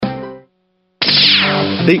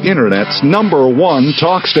The Internet's #1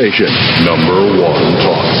 talk station. #1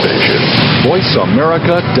 talk station.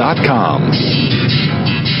 VoiceAmerica.com.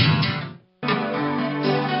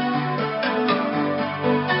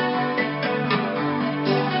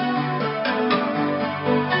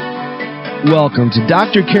 Welcome to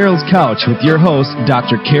Dr. Carol's Couch with your host,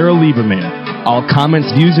 Dr. Carol Lieberman. All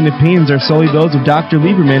comments, views, and opinions are solely those of Dr.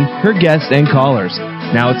 Lieberman, her guests, and callers.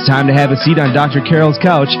 Now it's time to have a seat on Dr. Carol's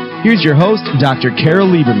Couch. Here's your host, Dr. Carol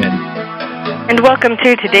Lieberman. And welcome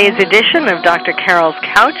to today's edition of Dr. Carol's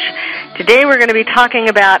Couch. Today we're going to be talking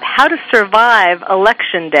about how to survive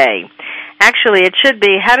Election Day. Actually, it should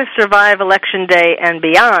be how to survive Election Day and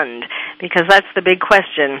beyond, because that's the big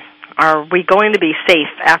question. Are we going to be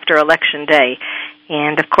safe after Election Day?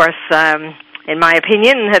 And, of course, in my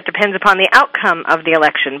opinion, that depends upon the outcome of the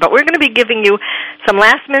election. But we're going to be giving you some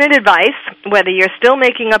last-minute advice, whether you're still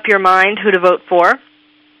making up your mind who to vote for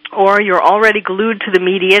or you're already glued to the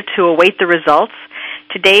media to await the results.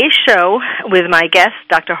 Today's show with my guest,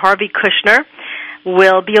 Dr. Harvey Kushner,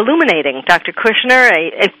 will be illuminating. Dr. Kushner,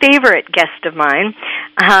 a favorite guest of mine,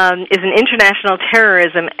 is an international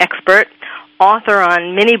terrorism expert, author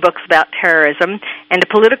on many books about terrorism, and a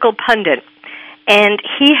political pundit. And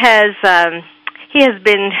he has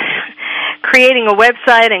been creating a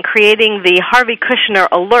website and creating the Harvey Kushner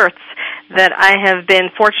alerts that I have been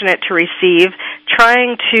fortunate to receive,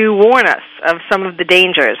 trying to warn us of some of the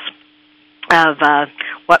dangers of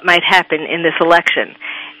what might happen in this election.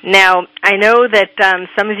 Now, I know that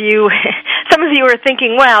some of you are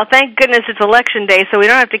thinking, "Well, thank goodness it's Election Day, so we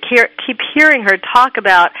don't have to keep hearing her talk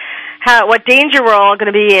about what danger we're all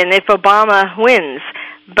going to be in if Obama wins."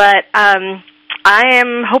 But I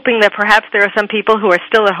am hoping that perhaps there are some people who are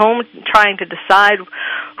still at home trying to decide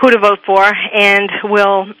who to vote for and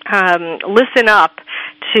will listen up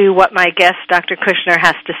to what my guest, Dr. Kushner,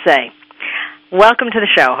 has to say. Welcome to the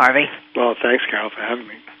show, Harvey. Well, thanks, Carol, for having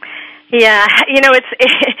me. Yeah,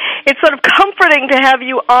 it's sort of comforting to have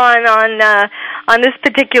you on this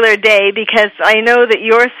particular day, because I know that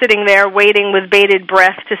you're sitting there waiting with bated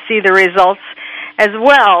breath to see the results as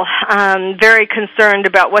well. Very concerned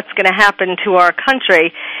about what's going to happen to our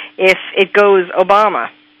country if it goes Obama.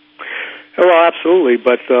 Well, absolutely,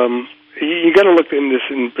 but you got to look in this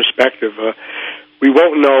in perspective. We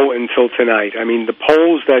won't know until tonight. I mean, the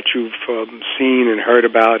polls that you've seen and heard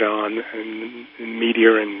about in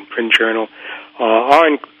media and print journal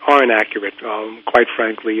aren't accurate. Quite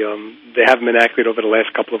frankly, they haven't been accurate over the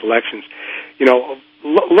last couple of elections. You know,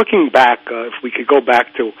 looking back, if we could go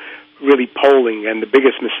back to really polling, and the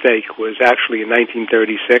biggest mistake was actually in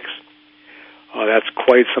 1936. That's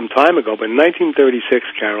quite some time ago. But in 1936,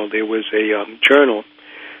 Carol, there was a journal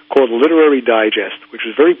called Literary Digest, which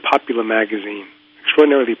was a very popular magazine,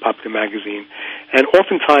 extraordinarily popular magazine, and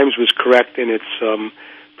oftentimes was correct in its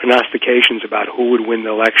prognostications about who would win the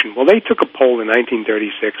election. Well, they took a poll in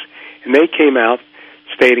 1936, and they came out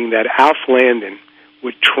stating that Alf Landon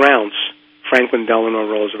would trounce Franklin Delano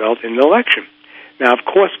Roosevelt in the election. Now, of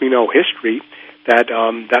course, we know history that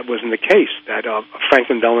that wasn't the case, that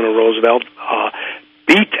Franklin Delano Roosevelt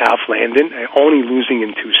beat Alf Landon, only losing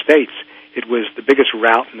in 2 states. It was the biggest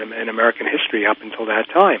rout in American history up until that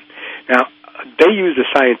time. Now, they used a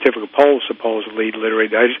scientific poll, supposedly, Literary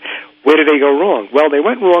Digest. Where did they go wrong? Well, they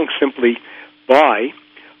went wrong simply by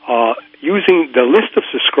using the list of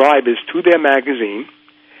subscribers to their magazine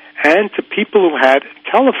and to people who had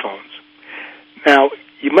telephones. Now,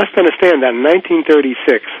 you must understand that in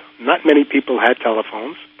 1936, not many people had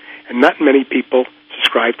telephones, and not many people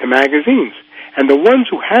subscribed to magazines. And the ones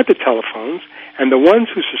who had the telephones and the ones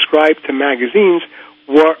who subscribed to magazines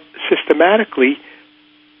were systematically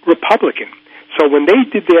Republican. So when they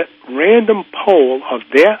did their random poll of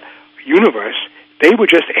their universe, they were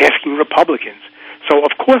just asking Republicans. So,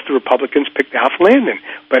 of course, the Republicans picked Alf Landon.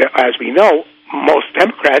 But as we know, most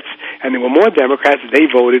Democrats, and there were more Democrats, they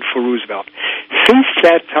voted for Roosevelt. Since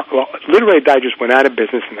that time, Literary Digest went out of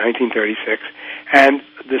business in 1936, and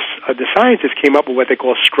the scientists came up with what they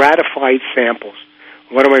call stratified samples.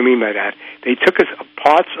 What do I mean by that? They took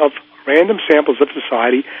parts of random samples of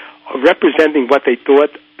society representing what they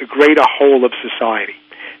thought the greater whole of society.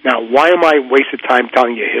 Now, why am I wasting time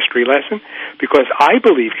telling you a history lesson? Because I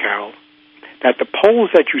believe, Carol, that the polls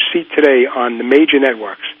that you see today on the major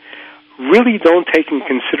networks really don't take in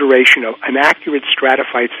consideration of an accurate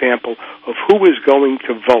stratified sample of who is going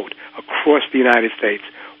to vote across the United States.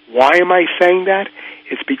 Why am I saying that?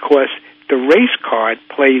 It's because the race card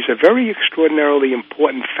plays a very extraordinarily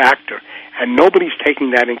important factor, and nobody's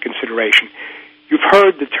taking that in consideration. You've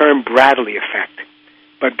heard the term Bradley effect.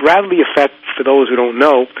 But Bradley effect, for those who don't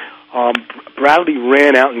know, Bradley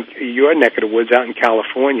ran out in your neck of the woods out in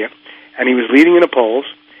California, and he was leading in the polls,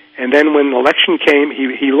 and then when the election came,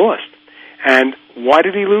 he lost. And why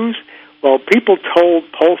did he lose? Well, people told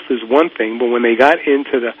pollsters one thing, but when they got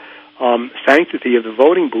into the sanctity of the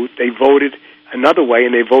voting booth, they voted another way,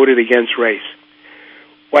 and they voted against race.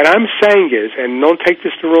 What I'm saying is, and don't take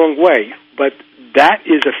this the wrong way, but that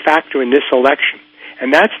is a factor in this election,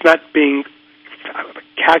 and that's not being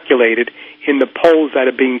calculated in the polls that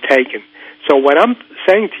are being taken. So what I'm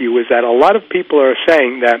saying to you is that a lot of people are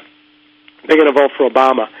saying that they're going to vote for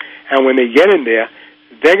Obama, and when they get in there,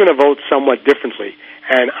 they're going to vote somewhat differently.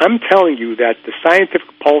 And I'm telling you that the scientific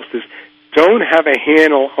pollsters don't have a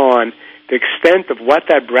handle on the extent of what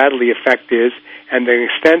that Bradley effect is and the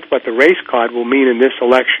extent what the race card will mean in this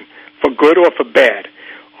election, for good or for bad.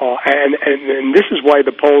 And this is why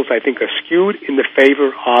the polls, I think, are skewed in the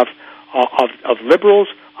favor of liberals,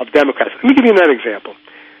 of Democrats. Let me give you another example.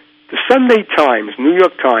 The Sunday Times, New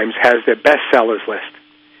York Times, has their bestsellers list.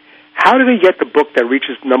 How do they get the book that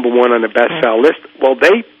reaches number one on the bestseller list? Well,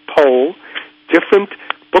 they poll different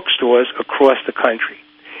bookstores across the country.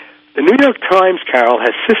 The New York Times, Carol,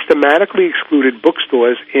 has systematically excluded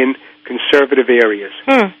bookstores in conservative areas.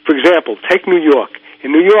 For example, take New York.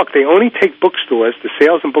 In New York, they only take bookstores, the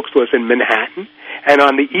sales and bookstores in Manhattan and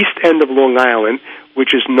on the east end of Long Island,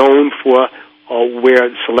 which is known for where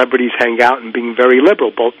celebrities hang out and being very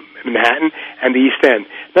liberal, both Manhattan and the East End.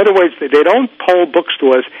 In other words, they don't poll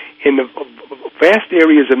bookstores in the vast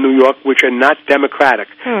areas of New York which are not democratic.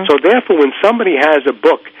 So therefore, when somebody has a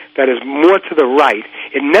book that is more to the right,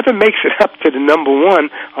 it never makes it up to the number one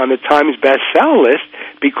on the Times bestseller list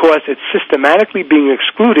because it's systematically being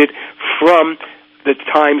excluded from the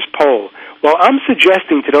Times poll. Well, I'm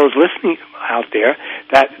suggesting to those listening out there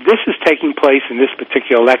that this is taking place in this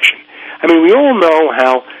particular election. I mean, we all know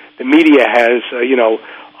how the media has,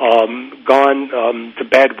 gone to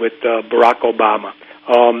bed with Barack Obama.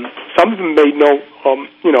 Some of them made no,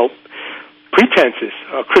 pretenses.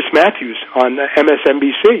 Chris Matthews on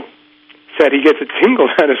MSNBC said he gets a tingle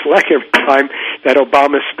down his leg every time that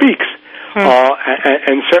Obama speaks.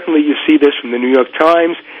 And certainly you see this from the New York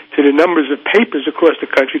Times to the numbers of papers across the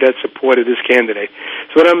country that supported this candidate.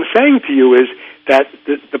 So what I'm saying to you is that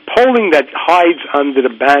the polling that hides under the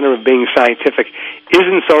banner of being scientific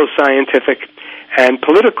isn't so scientific, and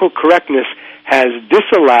political correctness has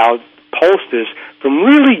disallowed pollsters from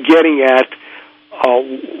really getting at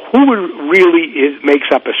who really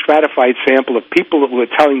makes up a stratified sample of people who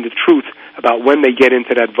are telling the truth about when they get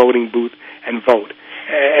into that voting booth and vote.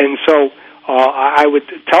 And so I would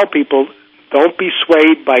tell people, don't be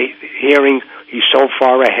swayed by hearing he's so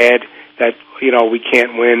far ahead that, we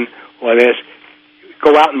can't win or this.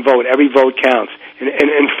 Go out and vote. Every vote counts. And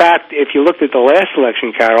in fact, if you looked at the last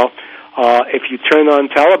election, Carol, if you turned on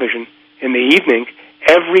television in the evening,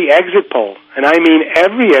 every exit poll, and I mean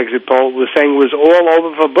every exit poll, was saying was all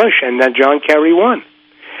over for Bush and that John Kerry won.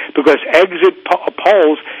 Because exit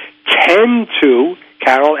polls tend to,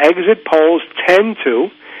 Carol, exit polls tend to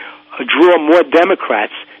draw more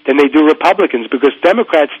Democrats than they do Republicans, because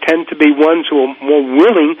Democrats tend to be ones who are more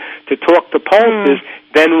willing to talk to pollsters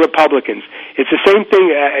than Republicans. It's the same thing,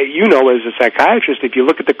 as a psychiatrist, if you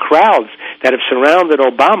look at the crowds that have surrounded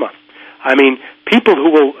Obama. I mean, people who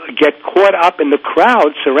will get caught up in the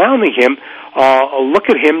crowd surrounding him look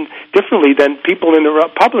at him differently than people in the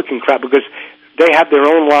Republican crowd, because they have their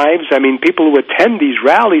own lives. I mean, people who attend these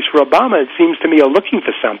rallies for Obama, it seems to me, are looking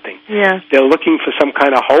for something. Yeah. They're looking for some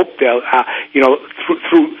kind of hope. They'll,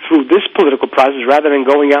 through this political process, rather than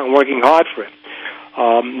going out and working hard for it.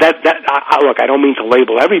 Look, I don't mean to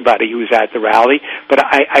label everybody who's at the rally, but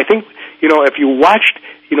I think, if you watched,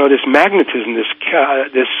 this magnetism,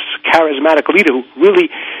 this charismatic leader who really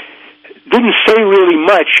didn't say really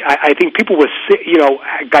much, I think people were,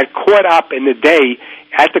 got caught up in the day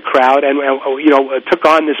at the crowd and took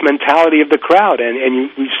on this mentality of the crowd, and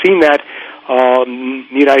we've seen that,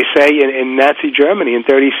 need I say, in Nazi Germany in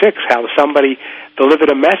 '36, how somebody delivered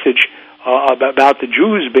a message about the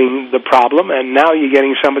Jews being the problem, and now you're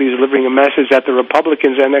getting somebody who's delivering a message that the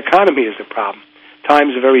Republicans and the economy is the problem.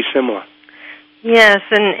 Times are very similar. Yes,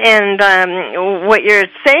 and what you're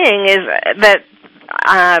saying is that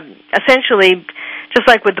essentially, just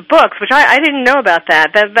like with the books, which I didn't know about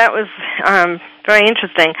that was very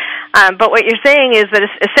interesting. But what you're saying is that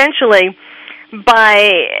essentially,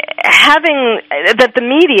 by having that the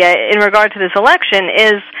media in regard to this election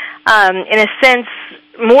is, in a sense,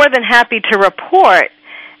 more than happy to report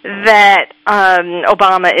that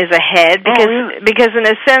Obama is ahead, because in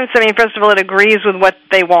a sense, I mean, first of all, it agrees with what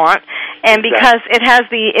they want, and because it has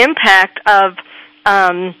the impact of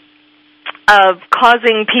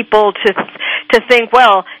causing people to think,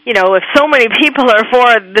 well, you know, if so many people are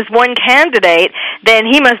for this one candidate, then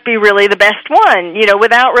he must be really the best one, you know,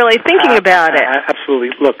 without really thinking about it.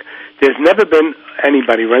 Absolutely. Look, there's never been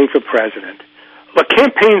anybody running for president. Look,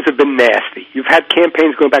 campaigns have been nasty. You've had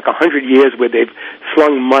campaigns going back 100 years where they've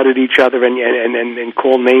slung mud at each other and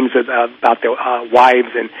called names about their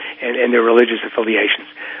wives and their religious affiliations.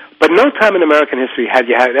 But no time in American history had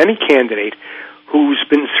you had any candidate who's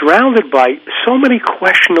been surrounded by so many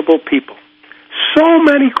questionable people. So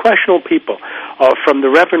many questionable people, from the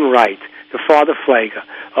Reverend Wright to Father Flager,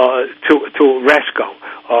 to Resco,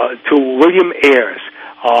 to William Ayers,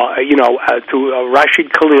 to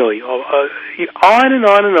Rashid Khalili, on and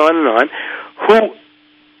on and on and on, who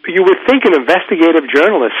you would think an investigative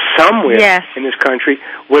journalist somewhere in this country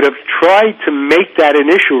would have tried to make that an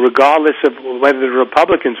issue, regardless of whether the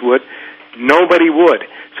Republicans would. Nobody would.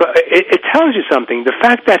 So it tells you something. The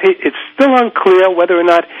fact that it's still unclear whether or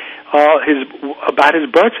not about his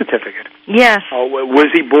birth certificate. Yes. Was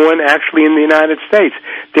he born actually in the United States?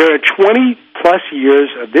 There are 20-plus years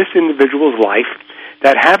of this individual's life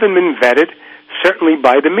that haven't been vetted, certainly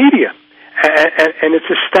by the media. And it's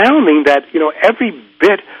astounding that, you know, every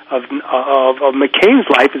bit of McCain's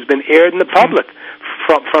life has been aired in the public,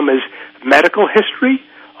 from his medical history,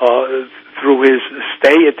 through his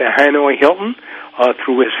stay at the Hanoi Hilton,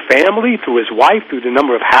 through his family, through his wife, through the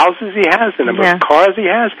number of houses he has, the number of cars he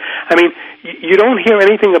has. I mean, you don't hear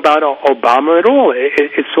anything about Obama at all.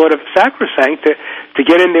 It's sort of sacrosanct to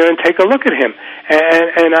get in there and take a look at him.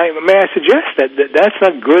 And may I suggest that's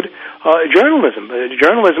not good journalism.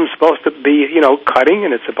 Journalism is supposed to be, you know, cutting,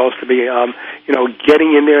 and it's supposed to be,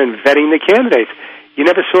 getting in there and vetting the candidates. You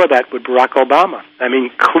never saw that with Barack Obama. I mean,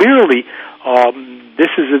 clearly, this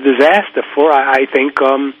is a disaster for, I think,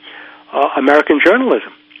 American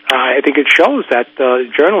journalism. I think it shows that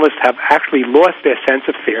journalists have actually lost their sense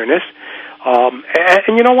of fairness.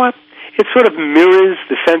 And you know what? It sort of mirrors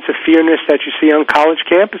the sense of fairness that you see on college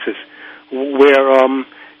campuses, where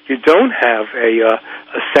you don't have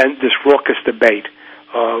this raucous debate.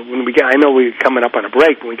 I know we're coming up on a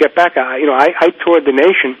break. When we get back, I toured the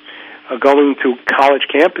nation, going to college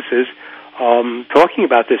campuses, talking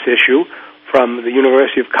about this issue, from the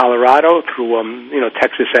University of Colorado through,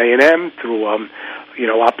 Texas A&M, through, up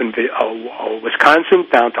in Wisconsin,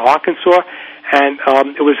 down to Arkansas. And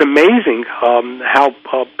it was amazing how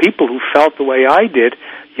people who felt the way I did,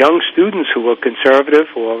 young students who were conservative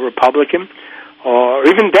or Republican or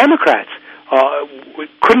even Democrats,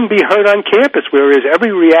 couldn't be heard on campus, whereas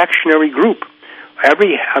every reactionary group,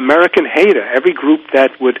 every American hater, every group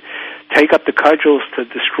that would take up the cudgels to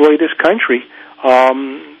destroy this country,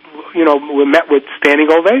 were met with standing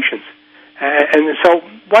ovations. And so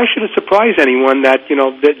why should it surprise anyone that,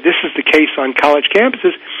 that this is the case on college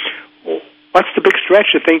campuses? What's the big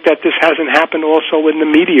stretch to think that this hasn't happened also in the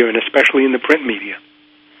media, and especially in the print media?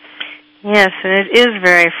 Yes, and it is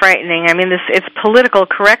very frightening. I mean, it's political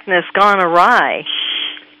correctness gone awry.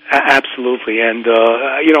 Absolutely. And,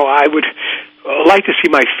 I would like to see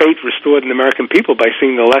my faith restored in the American people by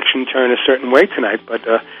seeing the election turn a certain way tonight, but,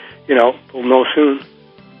 we'll know soon.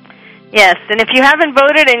 Yes, and if you haven't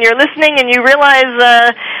voted and you're listening and you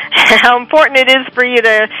realize how important it is for you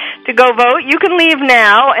to go vote, you can leave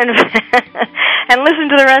now and and listen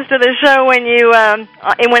to the rest of the show when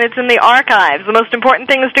it's in the archives. The most important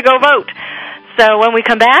thing is to go vote. So when we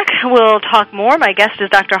come back, we'll talk more. My guest is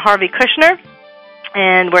Dr. Harvey Kushner,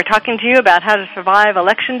 and we're talking to you about how to survive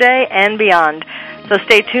Election Day and beyond. So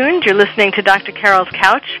stay tuned. You're listening to Dr. Carol's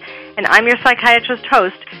Couch, and I'm your psychiatrist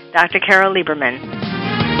host, Dr. Carol Lieberman.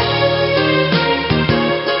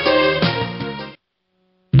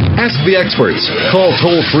 Ask the experts. Call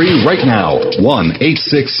toll-free right now,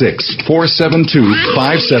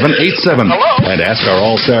 1-866-472-5787. And ask our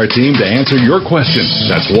All-Star team to answer your question.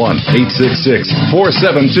 That's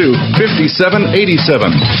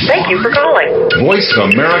 1-866-472-5787. Thank you for calling.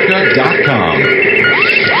 VoiceAmerica.com.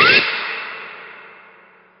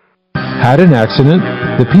 Had an accident?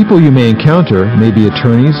 The people you may encounter may be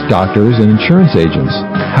attorneys, doctors, and insurance agents.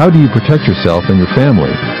 How do you protect yourself and your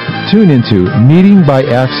family? Tune into Meeting by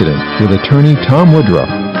Accident with attorney Tom Woodruff,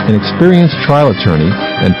 an experienced trial attorney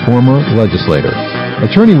and former legislator.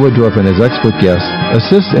 Attorney Woodruff and his expert guests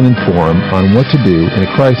assist and inform on what to do in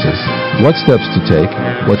a crisis, what steps to take,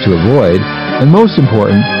 what to avoid, and most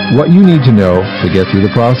important, what you need to know to get through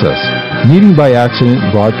the process. Meeting by Accident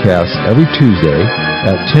broadcasts every Tuesday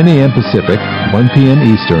at 10 a.m. Pacific, 1 p.m.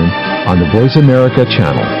 Eastern on the Voice America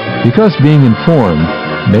channel. Because being informed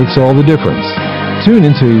makes all the difference. Tune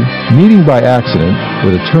into Meeting by Accident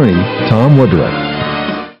with attorney Tom Woodruff.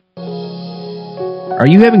 Are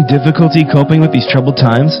you having difficulty coping with these troubled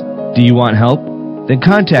times? Do you want help? Then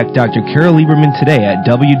contact Dr. Carol Lieberman today at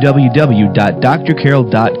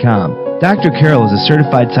www.drcarol.com. Dr. Carol is a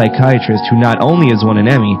certified psychiatrist who not only has won an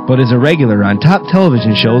Emmy, but is a regular on top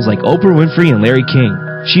television shows like Oprah Winfrey and Larry King.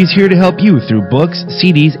 She's here to help you through books,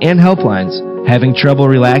 CDs, and helplines. Having trouble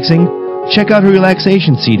relaxing? Check out her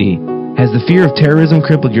relaxation CD. Has the fear of terrorism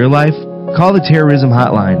crippled your life? Call the Terrorism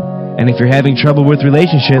Hotline. And if you're having trouble with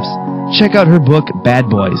relationships, check out her book, Bad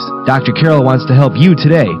Boys. Dr. Carol wants to help you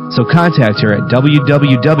today, so contact her at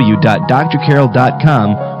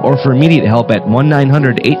www.drcarol.com or for immediate help at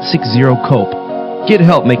 1-900-860-COPE. Get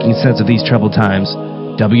help making sense of these troubled times.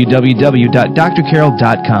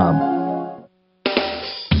 www.drcarol.com.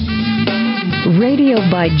 Radio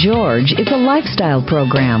by George is a lifestyle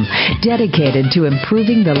program dedicated to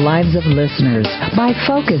improving the lives of listeners by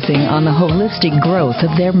focusing on the holistic growth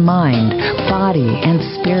of their mind, body, and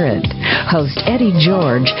spirit. Host Eddie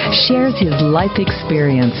George shares his life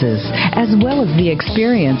experiences as well as the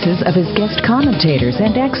experiences of his guest commentators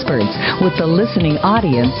and experts with the listening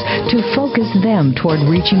audience to focus them toward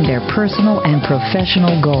reaching their personal and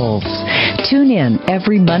professional goals. Tune in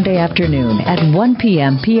every Monday afternoon at 1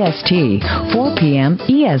 p.m. PST, 4 p.m.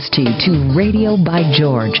 EST to Radio by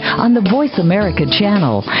George on the Voice America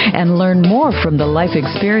channel and learn more from the life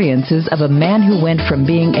experiences of a man who went from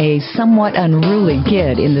being a somewhat unruly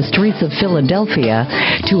kid in the streets of Philadelphia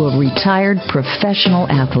to a retired professional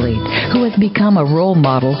athlete who has become a role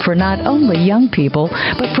model for not only young people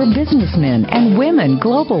but for businessmen and women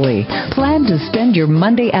globally. Plan to spend your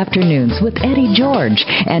Monday afternoons with Eddie George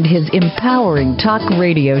and his empowering talk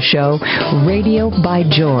radio show, Radio by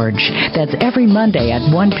George. That's every Monday at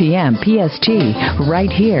 1 p.m. PST, right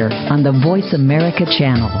here on the Voice America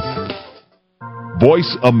channel.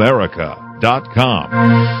 VoiceAmerica.com.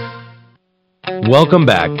 Welcome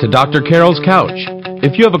back to Dr. Carol's Couch.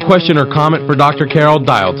 If you have a question or comment for Dr. Carol,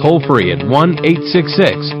 dial toll-free at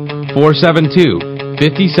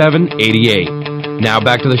 1-866-472-5788. Now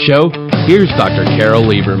back to the show. Here's Dr. Carol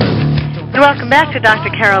Lieberman. Welcome back to Dr.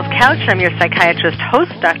 Carol's Couch. I'm your psychiatrist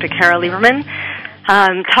host, Dr. Carol Lieberman.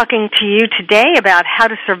 Talking to you today about how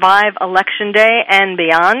to survive Election Day and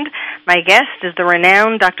beyond. My guest is the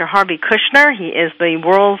renowned Dr. Harvey Kushner. He is the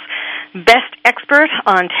world's best expert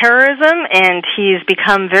on terrorism, and he's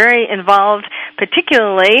become very involved,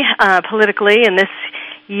 particularly politically, in this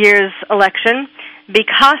year's election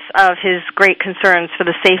because of his great concerns for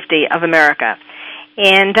the safety of America.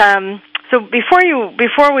 And so before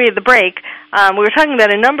the break, we were talking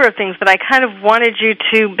about a number of things that I kind of wanted you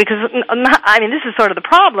to, because, this is sort of the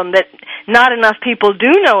problem, that not enough people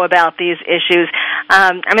do know about these issues.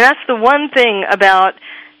 That's the one thing about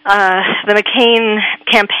the McCain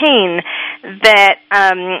campaign that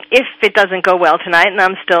if it doesn't go well tonight, and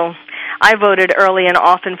I voted early and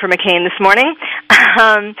often for McCain this morning,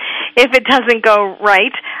 if it doesn't go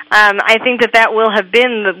right, I think that will have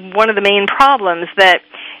been one of the main problems, that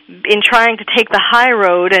in trying to take the high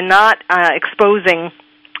road and not exposing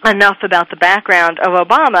enough about the background of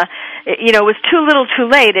Obama, it was too little too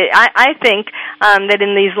late. I think that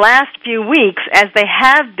in these last few weeks, as they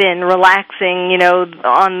have been relaxing,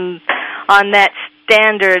 on that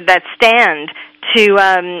stand to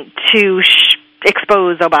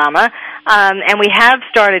expose Obama, and we have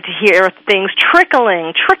started to hear things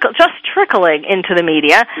trickling into the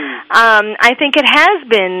media. I think it has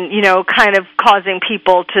been, kind of causing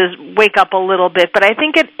people to wake up a little bit, but I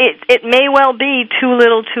think it may well be too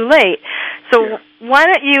little too late. So why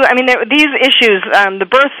don't you, these issues, the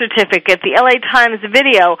birth certificate, the LA Times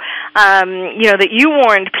video, that you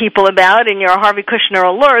warned people about in your Harvey Kushner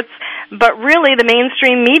alerts, but really the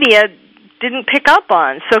mainstream media didn't pick up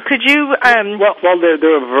on. So could you... Well, there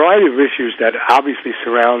are a variety of issues that obviously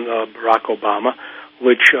surround Barack Obama,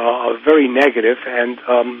 which are very negative, and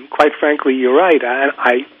quite frankly, you're right.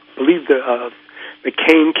 I believe the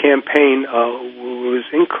McCain campaign was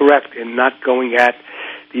incorrect in not going at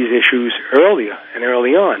these issues early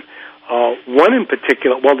on. One in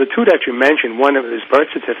particular, the two that you mentioned, one of his birth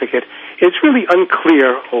certificate, it's really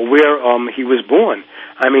unclear where he was born.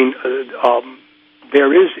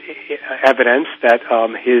 There is evidence that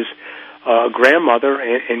his grandmother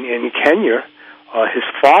in Kenya, his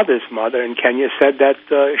father's mother in Kenya, said that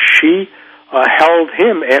she held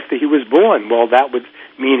him after he was born. Well, that would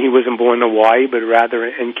mean he wasn't born in Hawaii, but rather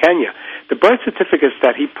in Kenya. The birth certificates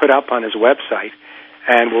that he put up on his website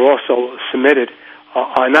and were also submitted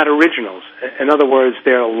are not originals. In other words,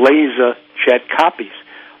 they're LaserJet copies.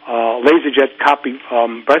 LaserJet copy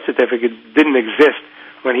birth certificate didn't exist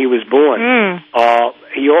when he was born.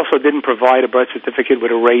 He also didn't provide a birth certificate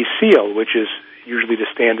with a raised seal, which is, usually the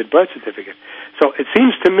standard birth certificate. So it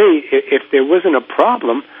seems to me, if there wasn't a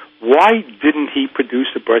problem, why didn't he produce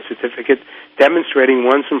a birth certificate demonstrating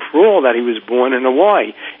once and for all that he was born in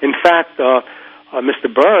Hawaii? In fact,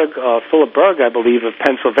 Mr. Berg, Philip Berg, I believe, of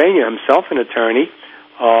Pennsylvania, himself an attorney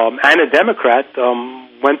and a Democrat,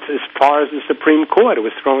 went as far as the Supreme Court. It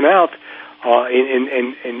was thrown out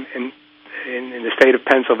in the state of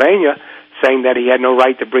Pennsylvania, saying that he had no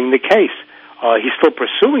right to bring the case. He's still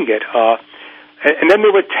pursuing it. And then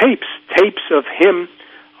there were tapes of him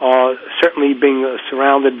certainly being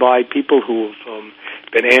surrounded by people who've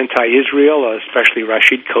been anti-Israel, especially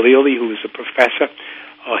Rashid Khalili, who was a professor.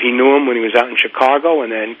 He knew him when he was out in Chicago,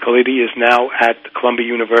 and then Khalili is now at Columbia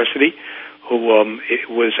University, who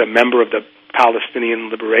was a member of the Palestinian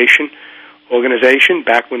Liberation Organization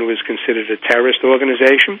back when it was considered a terrorist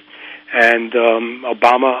organization. And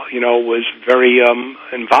Obama, was very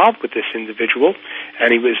involved with this individual,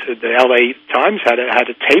 and the L.A. Times had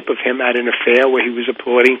a tape of him at an affair where he was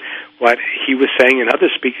applauding what he was saying and other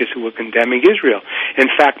speakers who were condemning Israel. In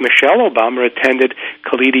fact, Michelle Obama attended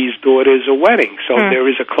Khalili's daughter's wedding, so there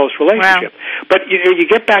is a close relationship. Wow. But you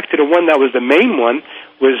get back to the one that was the main one,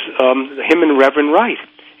 was him and Reverend Wright,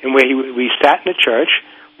 and where we sat in a church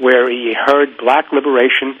where he heard black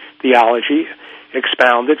liberation theology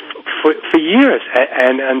expounded for years,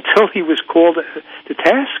 and until he was called to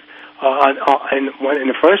task in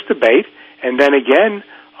the first debate, and then again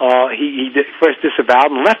he first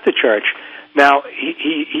disavowed and left the church. Now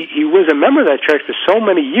he was a member of that church for so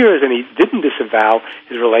many years, and he didn't disavow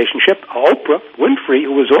his relationship. Oprah Winfrey,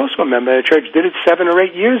 who was also a member of the church, did it 7 or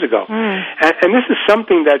 8 years ago, and this is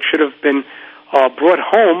something that should have been brought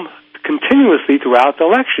home continuously throughout the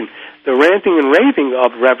election. The ranting and raving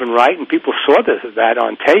of Reverend Wright, and people saw that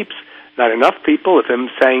on tapes, not enough people, of him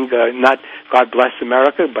saying not God bless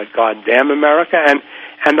America, but God damn America.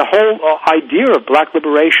 And the whole idea of black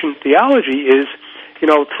liberation theology is,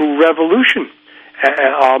 through revolution,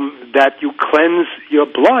 that you cleanse your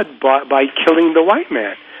blood by killing the white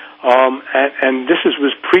man. And this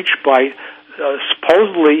was preached by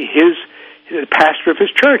supposedly the pastor of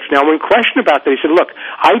his church. Now, when questioned about that, he said, look,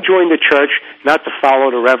 I joined the church not to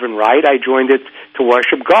follow the Reverend Wright. I joined it to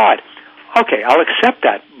worship God. Okay, I'll accept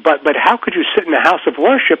that. But how could you sit in a house of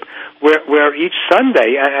worship where each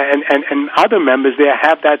Sunday and other members there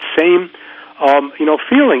have that same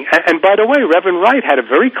feeling? And by the way, Reverend Wright had a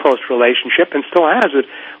very close relationship and still has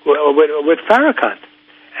it with Farrakhan.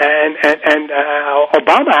 And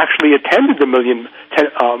Obama actually attended the Million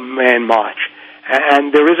Man March.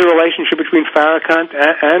 And there is a relationship between Farrakhan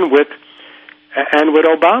and with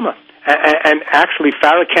Obama. And actually,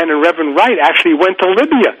 Farrakhan and Reverend Wright actually went to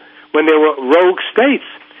Libya when they were rogue states.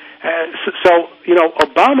 So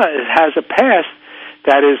Obama has a past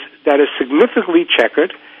that is significantly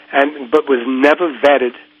checkered, but was never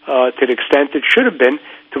vetted to the extent it should have been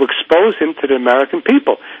to expose him to the American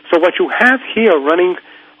people. So what you have here running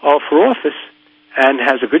for office and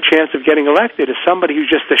has a good chance of getting elected is somebody who's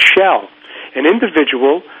just a shell. An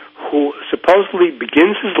individual who supposedly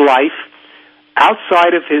begins his life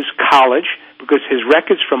outside of his college, because his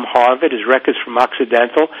records from Harvard, his records from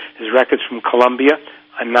Occidental, his records from Columbia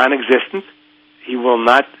are non-existent. He will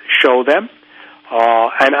not show them.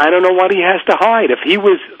 And I don't know what he has to hide. If he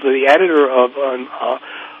was the editor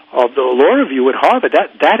of the law review at Harvard,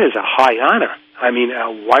 that is a high honor. I mean,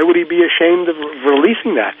 why would he be ashamed of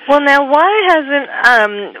releasing that? Well, now, why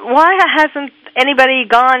hasn't anybody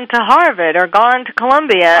gone to Harvard or gone to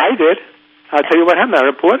Columbia? I did. I'll tell you what happened. I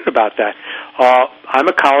reported about that. I'm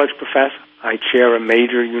a college professor. I chair a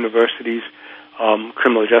major university's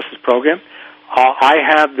criminal justice program. I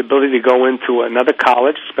have the ability to go into another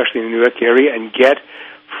college, especially in the New York area, and get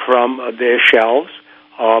from their shelves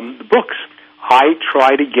the books. I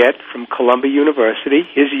try to get from Columbia University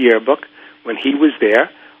his yearbook when he was there.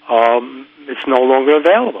 It's no longer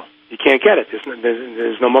available. You can't get it.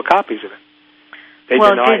 There's no more copies of it. They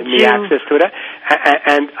denied me access to it.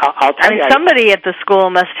 And I'll tell you... somebody at the school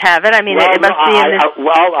must have it. I mean, it must be in this...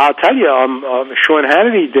 Well, I'll tell you, Sean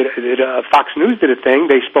Hannity Fox News did a thing.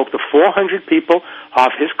 They spoke to 400 people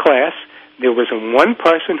off his class. There wasn't one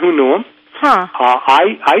person who knew him. Huh.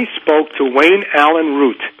 I spoke to Wayne Allen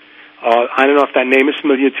Root. I don't know if that name is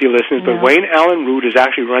familiar to your listeners, but Wayne Allen Root is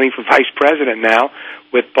actually running for vice president now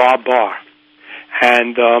with Bob Barr,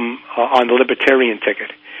 and on the Libertarian ticket.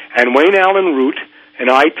 And Wayne Allen Root and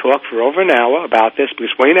I talked for over an hour about this because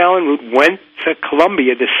Wayne Allen Root went to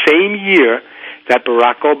Columbia the same year that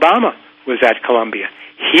Barack Obama was at Columbia.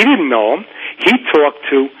 He didn't know him. He talked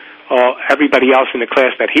to everybody else in the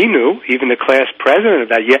class that he knew, even the class president of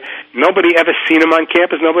that year, nobody ever seen him on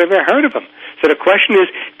campus, nobody ever heard of him. So the question is,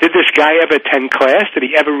 did this guy ever attend class? Did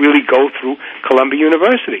he ever really go through Columbia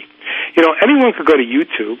University? You know, anyone could go to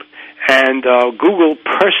YouTube and Google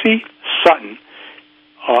Percy Sutton.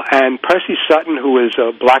 And Percy Sutton, who is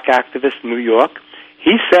a black activist in New York,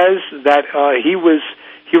 he says that he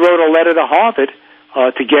wrote a letter to Harvard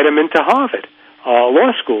to get him into Harvard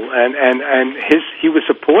law school, and he was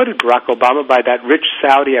supported, Barack Obama, by that rich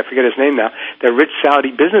Saudi, I forget his name now, that rich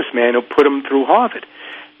Saudi businessman who put him through Harvard.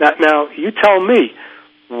 Now you tell me,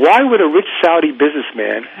 why would a rich Saudi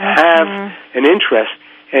businessman have an interest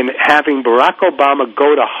in having Barack Obama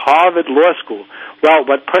go to Harvard Law School? Well,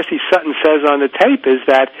 what Percy Sutton says on the tape is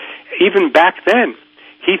that even back then,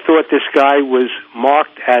 he thought this guy was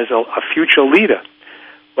marked as a future leader.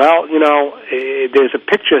 Well, you know, there's a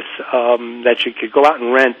picture that you could go out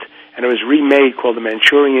and rent, and it was remade, called The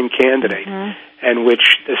Manchurian Candidate, and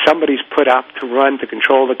which somebody's put up to run to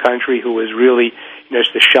control the country who is really, you know,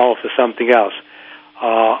 just a shell for something else.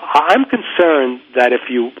 I'm concerned that if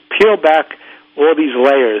you peel back all these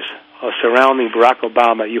layers surrounding Barack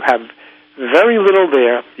Obama, you have very little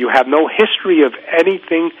there. You have no history of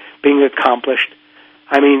anything being accomplished.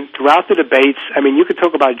 I mean, throughout the debates, I mean, you could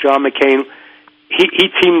talk about John McCain. He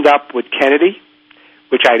teamed up with Kennedy,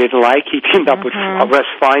 which I didn't like. He teamed up with Russ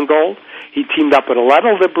Feingold. He teamed up with a lot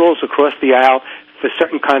of liberals across the aisle for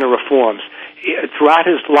certain kind of reforms. Throughout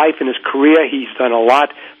his life and his career, he's done a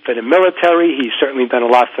lot for the military. He's certainly done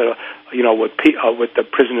a lot for, you know, with the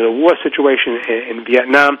prisoner of war situation in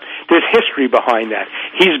Vietnam. There's history behind that.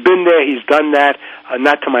 He's been there. He's done that.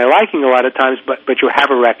 Not to my liking a lot of times, but you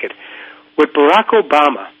have a record. With Barack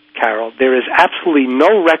Obama, Carol, there is absolutely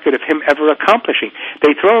no record of him ever accomplishing.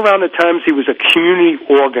 They throw around the terms he was a community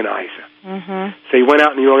organizer. So he went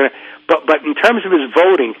out and he organized. But in terms of his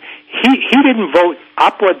voting, he didn't vote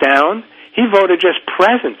up or down. He voted just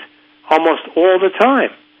present almost all the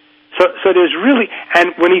time. So there's really,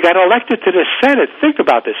 and when he got elected to the Senate, think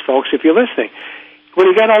about this, folks, if you're listening. When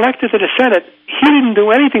he got elected to the Senate, he didn't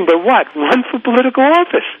do anything but what? Run for political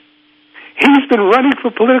office. He's been running for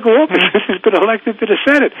political office since he's been elected to the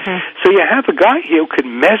Senate. So you have a guy here who could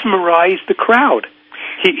mesmerize the crowd.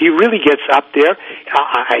 He really gets up there.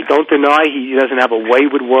 I don't deny he doesn't have a way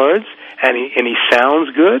with words, and he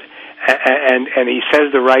sounds good, and he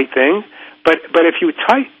says the right thing. But if you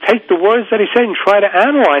take the words that he said and try to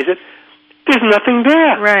analyze it, there's nothing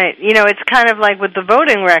there. Right. You know, it's kind of like with the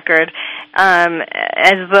voting record,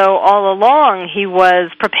 as though all along he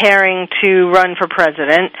was preparing to run for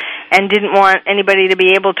president and didn't want anybody to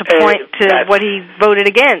be able to point to what he voted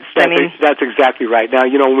against. That's exactly right. Now,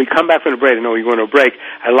 you know, when we come back from the break, I know we're going to break,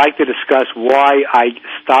 I'd like to discuss why I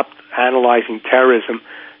stopped analyzing terrorism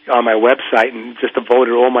on my website and just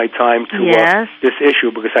devoted all my time to this issue,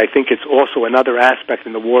 because I think it's also another aspect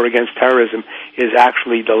in the war against terrorism is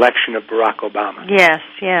actually the election of Barack Obama. Yes,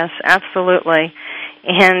 absolutely.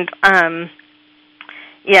 And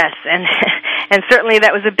yes, and certainly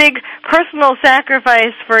that was a big personal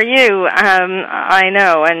sacrifice for you. I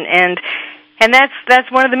know, and that's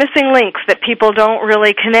one of the missing links that people don't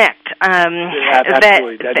really connect.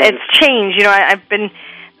 Absolutely. That it's changed. You know, I've been.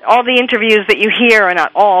 All the interviews that you hear, or not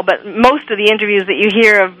all, but most of the interviews that you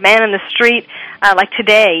hear of man in the street, like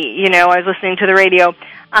today, you know, I was listening to the radio,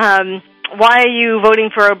 why are you voting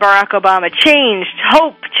for Barack Obama? Change,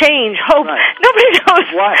 hope. Right. Nobody knows.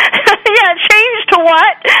 What? Yeah, change to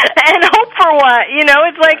what? And hope for what? You know,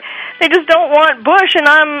 it's like they just don't want Bush, and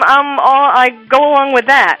I go along with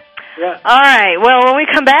that. Yeah. All right. Well, when we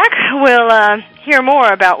come back, we'll hear more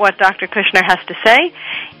about what Dr. Kushner has to say.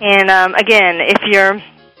 And again, if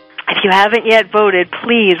you haven't yet voted,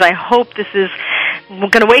 please, I hope this is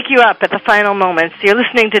going to wake you up at the final moments. You're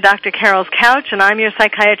listening to Dr. Carol's Couch, and I'm your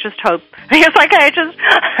psychiatrist host.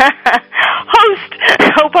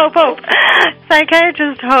 Hope.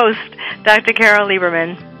 Psychiatrist host, Dr. Carol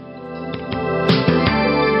Lieberman.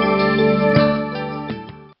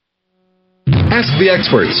 Ask the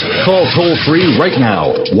experts. Call toll-free right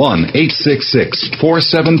now,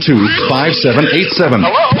 1-866-472-5787.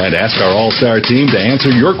 And ask our All-Star team to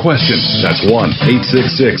answer your question. That's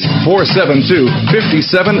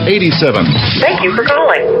 1-866-472-5787. Thank you for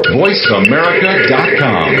calling.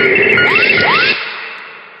 VoiceAmerica.com.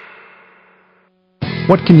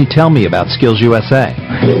 What can you tell me about Skills USA?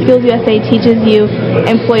 Skills USA teaches you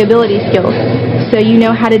employability skills. So you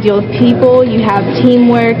know how to deal with people, you have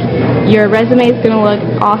teamwork, your resume is going to look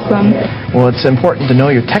awesome. Well, it's important to know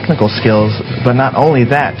your technical skills, but not only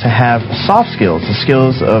that, to have soft skills, the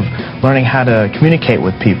skills of learning how to communicate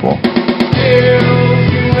with people.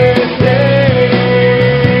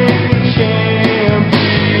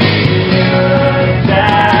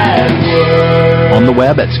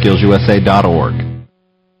 web at skillsusa.org.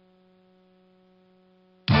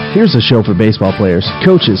 Here's a show for baseball players,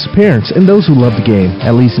 coaches, parents, and those who love the game.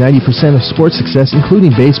 At least 90% of sports success,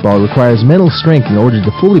 including baseball, requires mental strength in order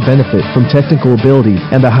to fully benefit from technical ability.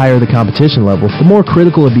 And the higher the competition level, the more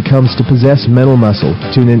critical it becomes to possess mental muscle.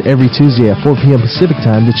 Tune in every Tuesday at 4 p.m. Pacific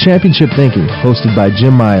Time to Championship Thinking, hosted by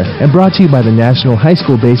Jim Meyer, and brought to you by the National High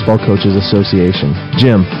School Baseball Coaches Association.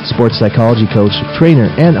 Jim, sports psychology coach,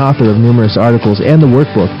 trainer, and author of numerous articles and the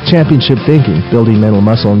workbook, Championship Thinking, Building Mental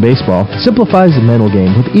Muscle in Baseball, simplifies the mental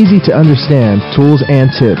game with easy-to-understand tools and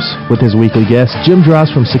tips. With his weekly guests, Jim draws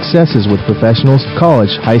from successes with professionals, college,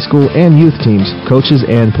 high school, and youth teams, coaches,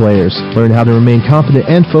 and players. Learn how to remain confident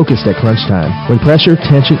and focused at crunch time, when pressure,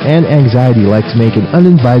 tension, and anxiety like to make an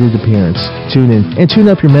uninvited appearance. Tune in and tune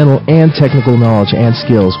up your mental and technical knowledge and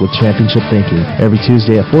skills with Championship Thinking, every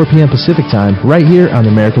Tuesday at 4 p.m. Pacific Time, right here on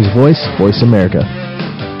America's Voice, Voice America.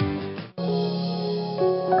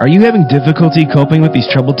 Are you having difficulty coping with these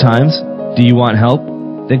troubled times? Do you want help?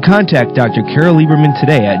 Then contact Dr. Carol Lieberman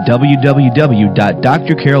today at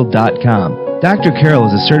www.drcarol.com. Dr. Carol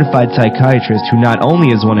is a certified psychiatrist who not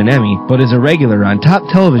only has won an Emmy, but is a regular on top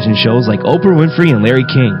television shows like Oprah Winfrey and Larry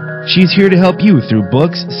King. She's here to help you through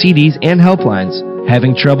books, CDs, and helplines.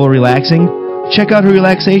 Having trouble relaxing? Check out her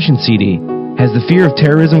relaxation CD. Has the fear of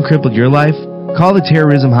terrorism crippled your life? Call the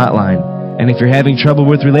terrorism hotline. And if you're having trouble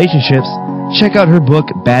with relationships, check out her book,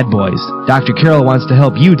 Bad Boys. Dr. Carol wants to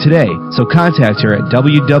help you today, so contact her at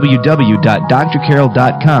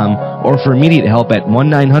www.drcarol.com or for immediate help at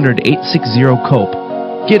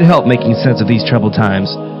 1-900-860-COPE. Get help making sense of these troubled times.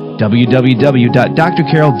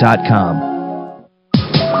 www.drcarol.com.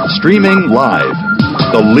 Streaming live.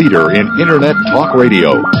 The leader in Internet talk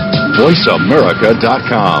radio.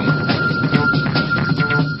 VoiceAmerica.com.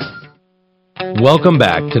 Welcome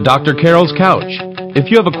back to Dr. Carol's Couch. If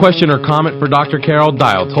you have a question or comment for Dr. Carol,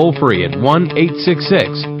 dial toll-free at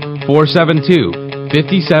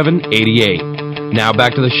 1-866-472-5788. Now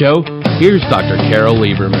back to the show. Here's Dr. Carol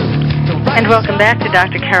Lieberman. And welcome back to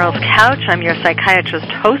Dr. Carol's Couch. I'm your psychiatrist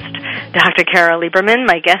host, Dr. Carol Lieberman.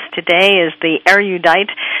 My guest today is the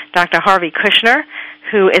erudite Dr. Harvey Kushner,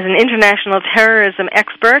 who is an international terrorism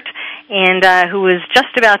expert and who is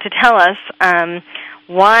just about to tell us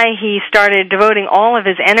why he started devoting all of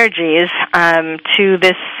his energies to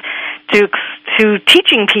this, to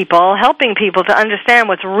teaching people, helping people to understand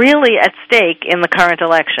what's really at stake in the current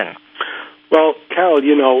election. Well, Carol,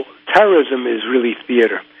 you know, terrorism is really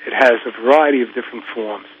theater. It has a variety of different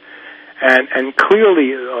forms. And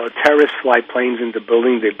clearly, terrorists fly planes into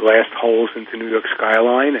buildings, they blast holes into New York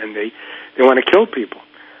skyline, and they want to kill people.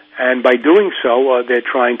 And by doing so, they're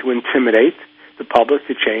trying to intimidate the public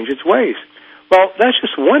to change its ways. Well, that's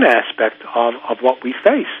just one aspect of what we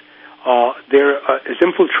face. There is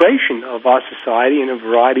infiltration of our society in a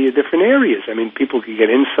variety of different areas. I mean, people could get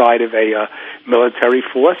inside of a military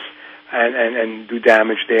force and do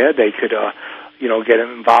damage there. They could, get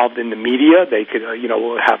involved in the media. They could,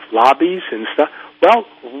 have lobbies and stuff. Well,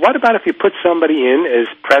 what about if you put somebody in as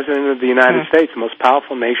president of the United States, the most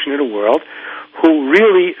powerful nation in the world, who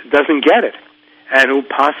really doesn't get it and who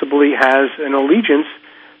possibly has an allegiance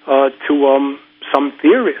to some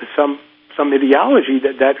theory, some ideology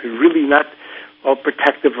that is really not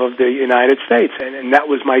protective of the United States, and that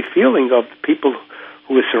was my feeling of the people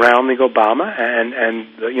who were surrounding Obama and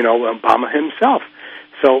Obama himself.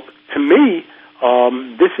 So to me,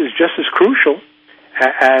 this is just as crucial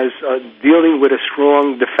as dealing with a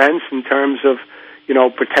strong defense in terms of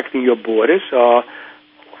protecting your borders.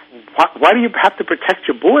 Why do you have to protect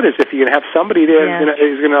your borders if you're going to have somebody there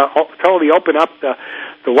who's going to totally open up the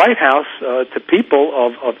White House to people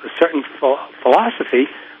of a certain philosophy,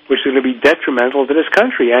 which is going to be detrimental to this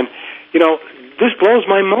country? And, this blows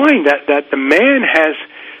my mind that the man has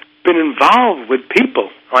been involved with people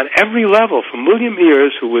on every level, from William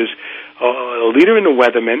Ayers, who was a leader in the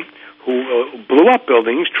Weathermen, who blew up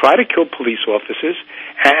buildings, tried to kill police officers,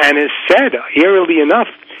 and has said, eerily enough,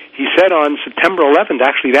 he said on September 11th,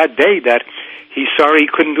 actually that day, that he's sorry he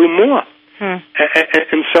couldn't do more.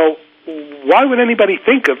 And so why would anybody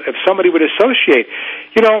think of if somebody would associate?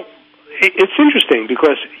 It's interesting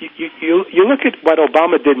because you look at what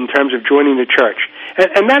Obama did in terms of joining the church,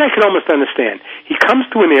 and that I can almost understand. He comes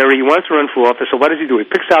to an area, he wants to run for office, so what does he do? He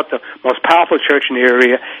picks out the most powerful church in the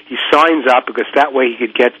area, he signs up because that way he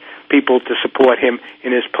could get people to support him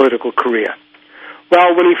in his political career.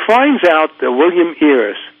 Well, when he finds out that William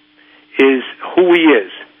Ayers is who he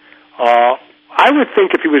is, I would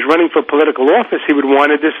think if he was running for political office, he would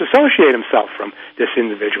want to disassociate himself from this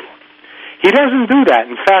individual. He doesn't do that.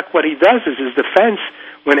 In fact, what he does is his defense,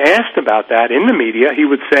 when asked about that in the media, he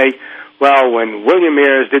would say, well, when William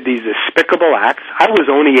Ayers did these despicable acts, I was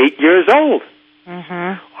only 8 years old.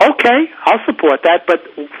 Okay, I'll support that, but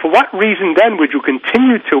for what reason then would you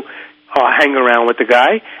continue to hang around with the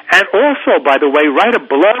guy? And also, by the way, write a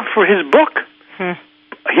blurb for his book.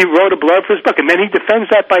 He wrote a blurb for his book, and then he defends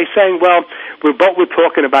that by saying, well, we're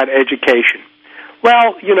talking about education.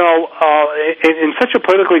 Well, you know, in such a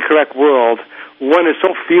politically correct world, one is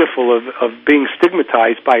so fearful of being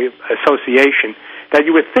stigmatized by association that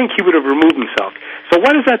you would think he would have removed himself. So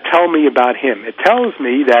what does that tell me about him? It tells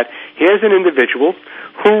me that here's an individual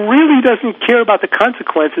who really doesn't care about the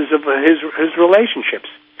consequences of his relationships.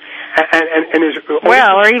 And his,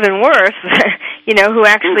 well, or even worse, you know, who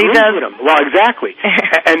actually does. Well, exactly.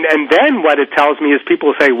 and then what it tells me is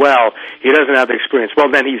people say, well, he doesn't have the experience. Well,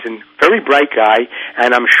 then he's a very bright guy,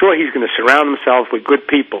 and I'm sure he's going to surround himself with good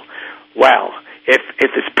people. Well, if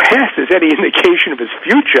his past is any indication of his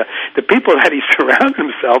future, the people that he surrounded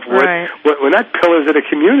himself with were not pillars of the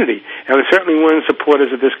community, and certainly weren't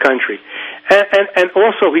supporters of this country. And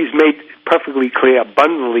also he's made perfectly clear,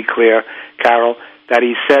 abundantly clear, Carol, that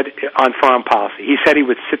he said on foreign policy. He said he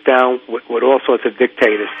would sit down with all sorts of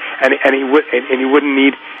dictators, and he wouldn't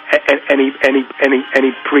need any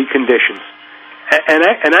preconditions.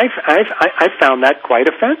 And I found that quite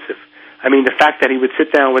offensive. I mean, the fact that he would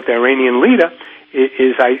sit down with the Iranian leader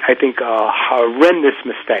is I think, a horrendous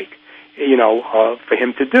mistake, you know, for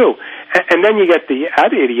him to do. And then you get the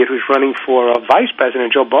other idiot who's running for Vice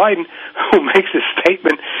President, Joe Biden, who makes a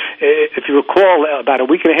statement, if you recall, about a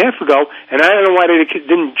week and a half ago, and I don't know why they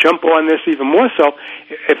didn't jump on this even more so.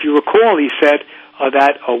 If you recall, he said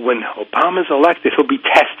that when Obama's elected, he'll be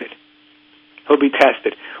tested. He'll be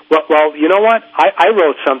tested. Well, you know what? I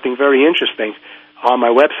wrote something very interesting on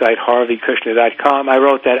my website, harveykushner.com. I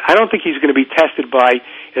wrote that I don't think he's going to be tested by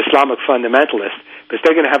Islamic fundamentalists, because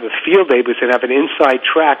they're going to have a field day, because they have an inside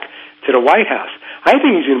track to the White House. I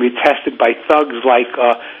think he's going to be tested by thugs like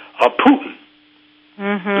Putin.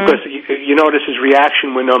 Because you notice his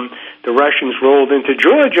reaction when the Russians rolled into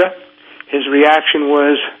Georgia. His reaction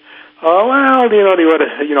was, oh, well, you know, they ought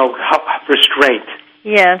to, you know, restraint.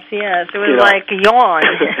 Yes. It was like a yawn.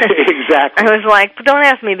 Exactly. I was like, don't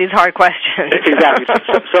ask me these hard questions. Exactly.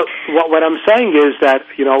 So what I'm saying is that,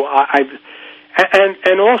 you know,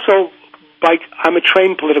 and also, like, I'm a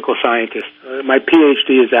trained political scientist. My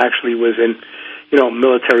PhD was in, you know,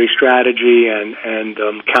 military strategy and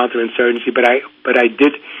counterinsurgency, but I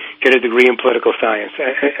did get a degree in political science,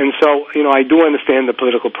 and so, you know, I do understand the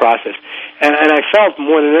political process, and I felt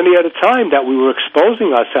more than any other time that we were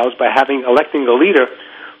exposing ourselves by electing a leader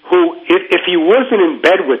who, if he wasn't in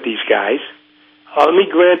bed with these guys, let me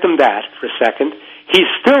grant him that for a second, he's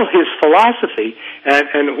still his philosophy,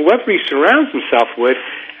 and whoever he surrounds himself with,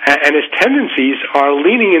 and his tendencies are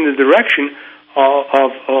leaning in the direction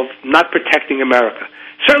of not protecting America.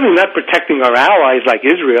 Certainly not protecting our allies like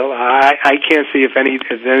Israel. I can't see if any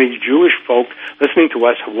Jewish folk listening to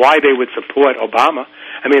us why they would support Obama.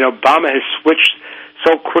 I mean, Obama has switched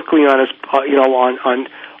so quickly on his, you know, on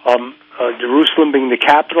Jerusalem being the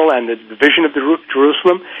capital and the division of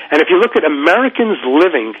Jerusalem. And if you look at Americans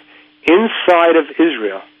living inside of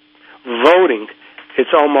Israel, voting,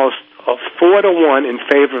 it's almost 4-1 in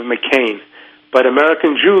favor of McCain. But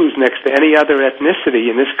American Jews, next to any other ethnicity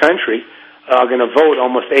in this country, are going to vote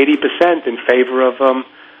almost 80% in favor of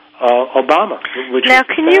Obama. Which now,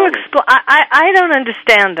 can you explain? I don't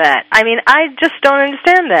understand that. I mean, I just don't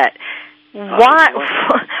understand that. Why?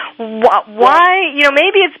 Why? You know,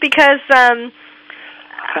 maybe it's because.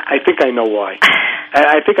 I think I know why.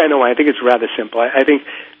 I think it's rather simple. I think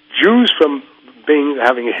Jews, from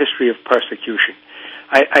having a history of persecution,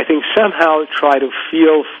 I think somehow try to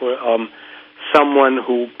feel for someone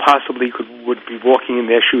who possibly would be walking in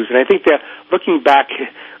their shoes. And I think they're looking back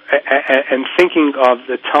and thinking of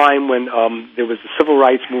the time when there was the civil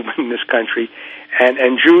rights movement in this country,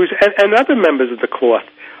 and Jews and other members of the cloth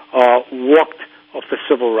walked for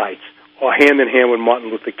civil rights, or hand in hand with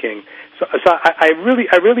Martin Luther King. So I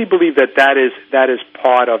really believe that is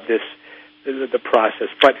part of the process.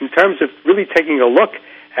 But in terms of really taking a look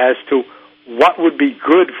as to what would be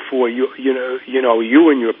good for you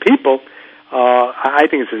and your people, I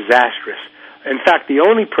think it's disastrous. In fact, the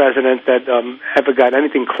only president that ever got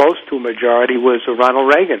anything close to a majority was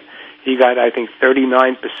Ronald Reagan. He got, I think,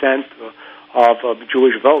 39% of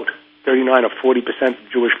Jewish vote, 39 or 40%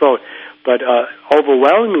 of Jewish vote. But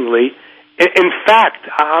overwhelmingly, in fact,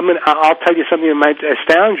 I'll tell you something that might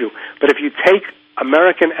astound you. But if you take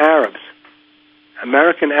American Arabs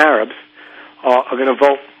are going to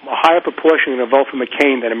vote, a higher proportion are going to vote for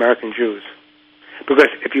McCain than American Jews. Because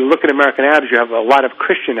if you look at American Arabs, you have a lot of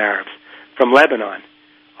Christian Arabs from Lebanon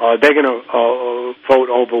they're going to vote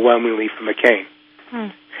overwhelmingly for McCain.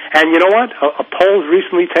 And you know what? A poll's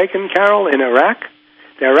recently taken, Carol, in Iraq.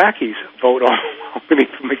 The Iraqis vote overwhelmingly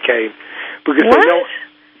for McCain because what? they know.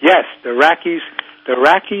 Yes, the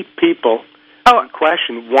Iraqi people in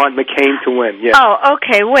question want McCain to win. Yes. Oh,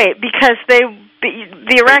 okay. Wait, because they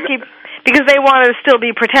want to still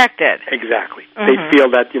be protected. Exactly. They feel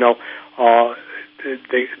that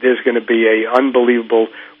there's going to be a unbelievable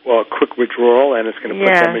quick withdrawal, and it's going to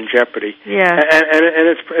put them in jeopardy. Yeah. And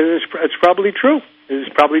it's probably true. It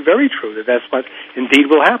is probably very true that's what indeed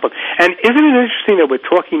will happen. And isn't it interesting that we're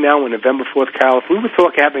talking now on November 4th, Carol? If we were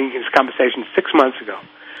having this conversation 6 months ago,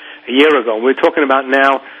 a year ago, we're talking about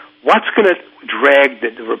now what's going to drag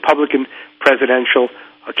the Republican presidential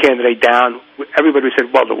candidate down. Everybody said,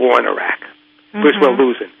 well, the war in Iraq, because we're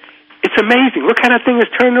losing. It's amazing. Look how that thing has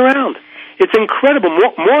turned around. It's incredible.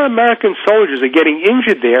 More American soldiers are getting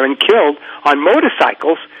injured there and killed on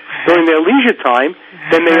motorcycles during their leisure time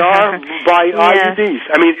than they are by IEDs.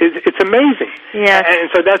 I mean, it's amazing. Yeah. And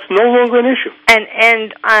so that's no longer an issue. And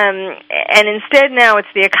instead now it's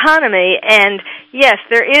the economy. And yes,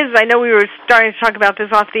 there is. I know we were starting to talk about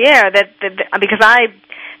this off the air because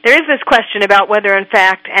there is this question about whether, in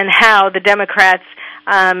fact, and how the Democrats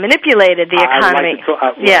manipulated the economy.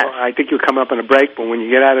 Yes. I think you'll come up on a break, but when you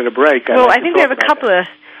get out of the break, I think we have a couple of.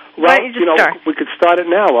 Well, we could start it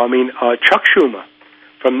now. I mean, Chuck Schumer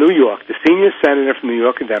from New York, the senior senator from New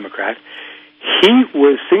York, a Democrat, he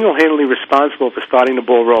was single-handedly responsible for starting the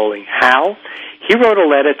ball rolling. How? He wrote a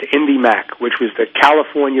letter to IndyMac, which was the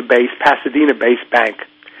California-based, Pasadena-based bank.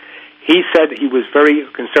 He said he was very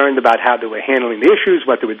concerned about how they were handling the issues,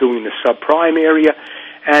 what they were doing in the subprime area,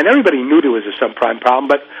 and everybody knew there was a subprime problem,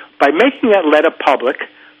 but by making that letter public,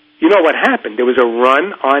 you know what happened? There was a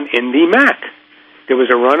run on IndyMac. There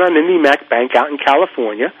was a run on IndyMac Bank out in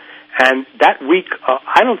California, and that week,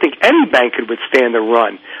 I don't think any bank could withstand the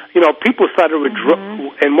run. People started to withdraw.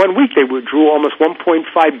 In 1 week, they withdrew almost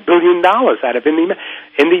 $1.5 billion out of IndyMac.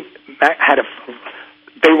 IndyMac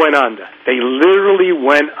they went under. They literally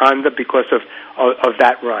went under because of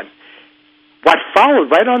that run. What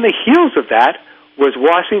followed right on the heels of that was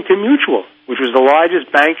Washington Mutual, which was the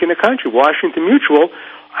largest bank in the country. Washington Mutual,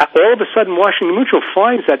 all of a sudden, Washington Mutual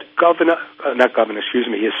finds that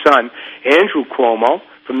his son, Andrew Cuomo,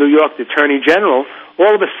 from New York, the Attorney General,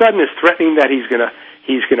 all of a sudden is threatening that he's going to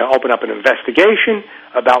open up an investigation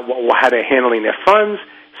about how they're handling their funds,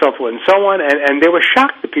 so forth and so on. And they were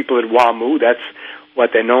shocked, the people at WAMU, that's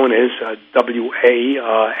what they're known as,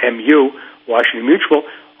 WAMU, Washington Mutual.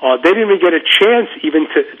 They didn't even get a chance even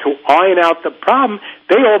to iron out the problem.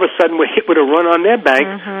 They all of a sudden were hit with a run on their bank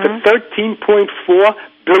for $13.4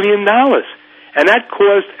 billion. And that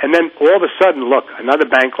caused, and then all of a sudden, look, another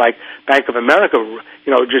bank like Bank of America,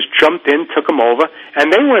 just jumped in, took them over, and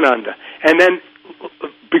they went under. And then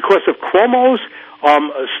because of Cuomo's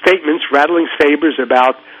statements, rattling sabers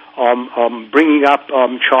about bringing up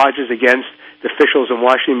charges against the officials in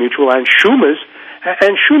Washington Mutual, and Schumer,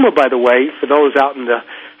 by the way, for those out in the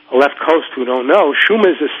left coast who don't know,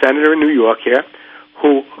 Schumer is a senator in New York here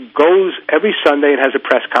who goes every Sunday and has a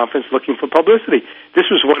press conference looking for publicity. This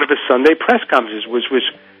was one of his Sunday press conferences, was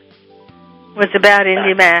about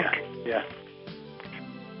IndyMac. Yeah.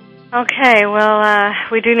 Okay, well,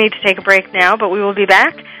 we do need to take a break now, but we will be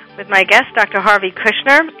back with my guest, Dr. Harvey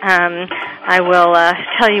Kushner. I will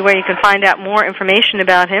tell you where you can find out more information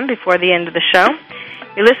about him before the end of the show.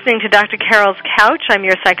 You're listening to Dr. Carol's Couch. I'm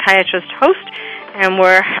your psychiatrist host, and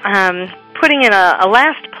we're putting in a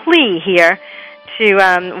last plea here to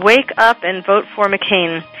wake up and vote for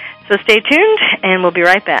McCain. So stay tuned, and we'll be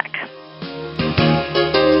right back.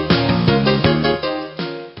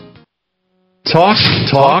 Talk,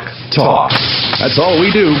 talk, talk. That's all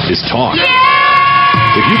we do is talk. Yeah!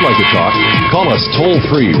 If you'd like to talk, call us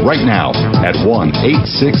toll-free right now at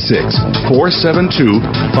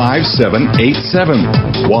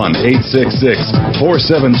 1-866-472-5787.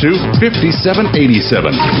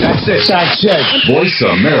 1-866-472-5787. That's it.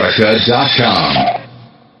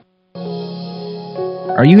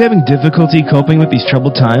 VoiceAmerica.com. Are you having difficulty coping with these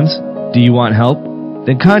troubled times? Do you want help?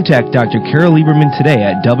 Then contact Dr. Carol Lieberman today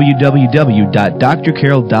at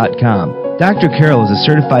www.drcarol.com. Dr. Carol is a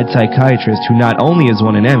certified psychiatrist who not only has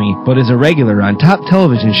won an Emmy, but is a regular on top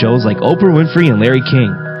television shows like Oprah Winfrey and Larry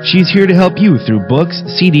King. She's here to help you through books,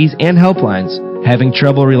 CDs, and helplines. Having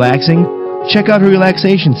trouble relaxing? Check out her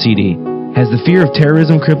relaxation CD. Has the fear of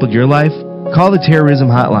terrorism crippled your life? Call the Terrorism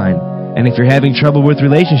Hotline. And if you're having trouble with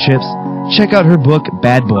relationships, check out her book,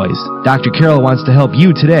 Bad Boys. Dr. Carol wants to help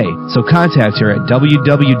you today, so contact her at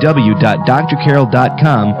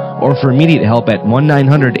www.drcarol.com or for immediate help at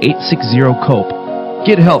 1-900-860-COPE.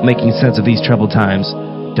 Get help making sense of these troubled times.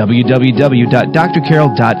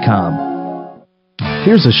 www.drcarroll.com.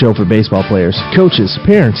 Here's a show for baseball players, coaches,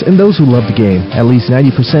 parents, and those who love the game. At least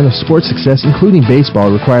 90% of sports success, including baseball,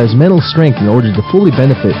 requires mental strength in order to fully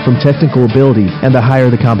benefit from technical ability. And the higher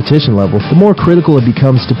the competition level, the more critical it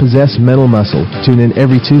becomes to possess mental muscle. Tune in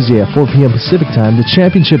every Tuesday at 4 p.m. Pacific Time to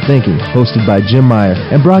Championship Thinking, hosted by Jim Meyer,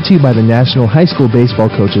 and brought to you by the National High School Baseball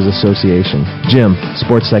Coaches Association. Jim,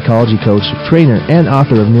 sports psychology coach, trainer, and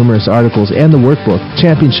author of numerous articles and the workbook,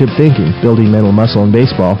 Championship Thinking, Building Mental Muscle in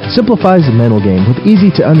Baseball, simplifies the mental game with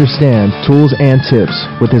easy-to-understand tools and tips.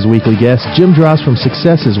 With his weekly guests, Jim draws from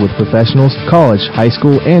successes with professionals, college, high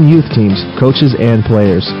school, and youth teams, coaches, and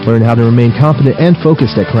players. Learn how to remain confident and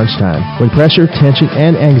focused at crunch time, when pressure, tension,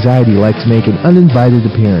 and anxiety like to make an uninvited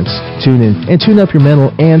appearance. Tune in and tune up your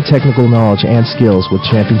mental and technical knowledge and skills with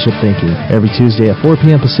Championship Thinking every Tuesday at 4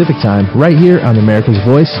 p.m. Pacific Time, right here on America's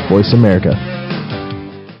Voice, Voice America.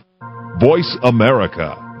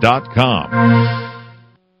 VoiceAmerica.com.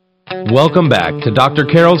 Welcome back to Dr.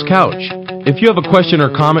 Carol's Couch. If you have a question or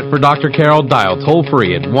comment for Dr. Carol, dial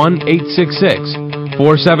toll-free at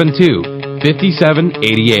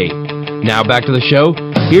 1-866-472-5788. Now back to the show.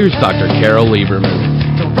 Here's Dr. Carol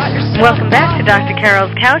Lieberman. Welcome back to Dr.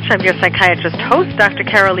 Carol's Couch. I'm your psychiatrist host, Dr.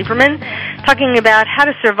 Carol Lieberman, talking about how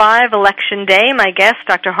to survive Election Day. My guest,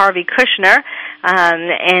 Dr. Harvey Kushner,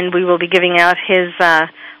 and we will be giving out his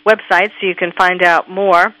website so you can find out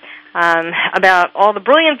more about all the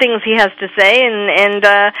brilliant things he has to say and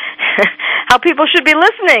how people should be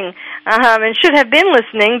listening and should have been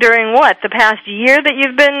listening during the past year that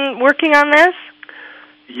you've been working on this?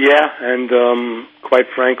 Yeah, and quite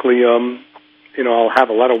frankly, I'll have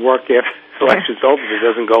a lot of work after the election's over if it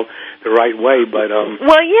doesn't go the right way. But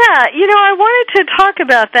well, yeah, I wanted to talk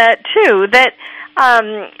about that too. That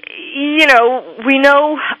we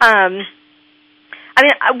know. I'm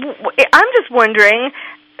just wondering.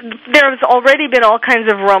 There's already been all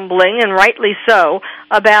kinds of rumbling, and rightly so,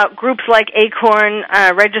 about groups like Acorn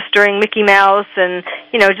registering Mickey Mouse and,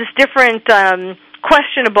 just different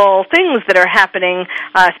questionable things that are happening,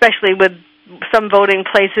 especially with some voting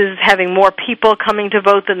places having more people coming to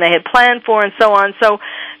vote than they had planned for and so on. So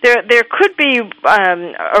there could be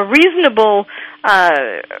a reasonable,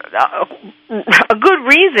 a good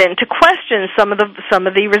reason to question some of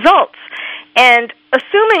the results. And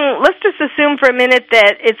let's just assume for a minute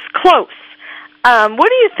that it's close. What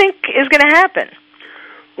do you think is going to happen?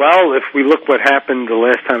 Well, if we look what happened the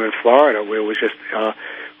last time in Florida, where it was just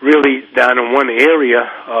really down in one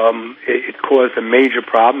area, it caused a major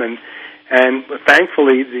problem. And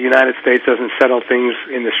thankfully, the United States doesn't settle things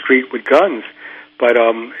in the street with guns, but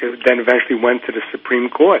it then eventually went to the Supreme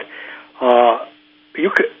Court. You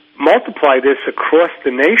could multiply this across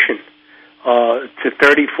the nation to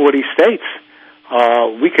 30, 40 states.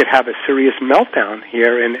 We could have a serious meltdown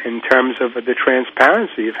here in terms of the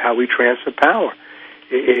transparency of how we transfer power.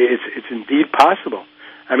 It's indeed possible.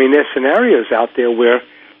 I mean, there's scenarios out there where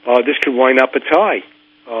this could wind up a tie.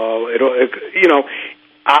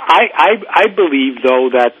 I believe, though,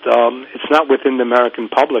 that it's not within the American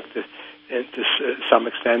public to some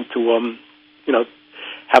extent to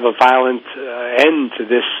have a violent end to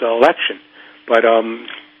this election. But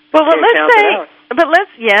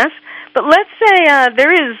let's say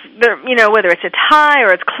there is whether it's a tie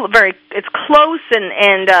or it's close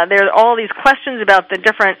and there are all these questions about the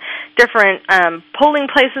different polling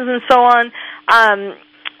places and so on.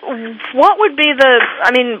 What would be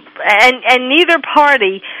and neither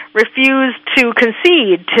party refused to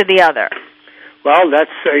concede to the other. Well,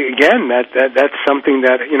 that's again that's something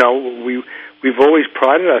that we've always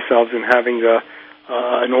prided ourselves in having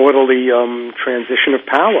an orderly transition of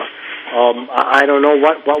power. I don't know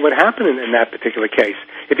what would happen in that particular case.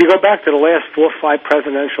 If you go back to the last 4 or 5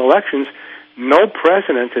 presidential elections, no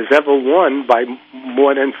president has ever won by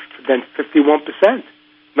more than 51%.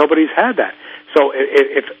 Nobody's had that. So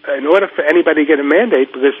if in order for anybody to get a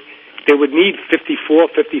mandate, because they would need 54,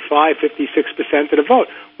 55, 56% of the vote.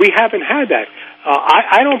 We haven't had that.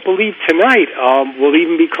 I don't believe tonight will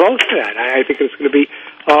even be close to that. I think it's going to be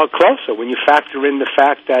closer when you factor in the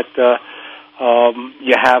fact that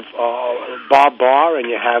you have Bob Barr and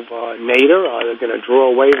you have Nader. They're going to draw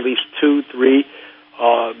away at least 2, 3,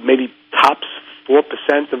 maybe tops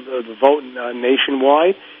 4% of the vote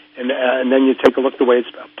nationwide. And then you take a look at the way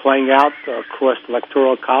it's playing out across the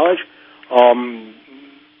Electoral College.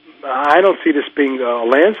 I don't see this being a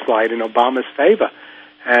landslide in Obama's favor.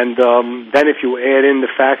 And then if you add in the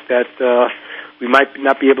fact that we might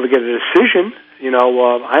not be able to get a decision,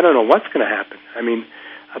 I don't know what's going to happen. I mean,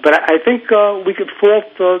 but I think we could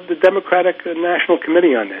fault the Democratic National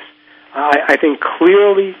Committee on this. I think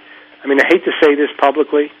clearly, I mean, I hate to say this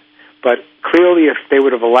publicly, but clearly if they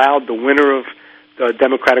would have allowed the winner of the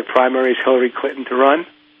Democratic primaries, Hillary Clinton, to run,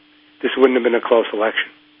 this wouldn't have been a close election.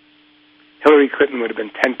 Hillary Clinton would have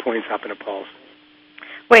been 10 points up in the polls.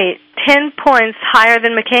 Wait, 10 points higher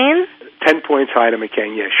than McCain? 10 points higher than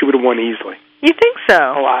McCain, yes. She would have won easily. You think so?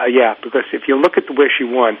 Oh, yeah, because if you look at where she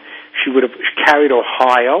won, she would have carried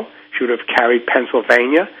Ohio. She would have carried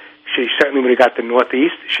Pennsylvania. She certainly would have got the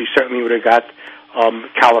Northeast. She certainly would have got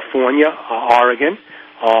California, Oregon,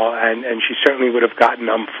 and she certainly would have gotten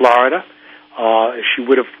Florida. She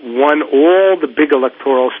would have won all the big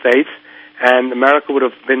electoral states, and America would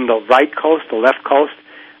have been the right coast, the left coast,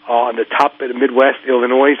 on the top of the Midwest,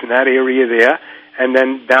 Illinois, in that area there, and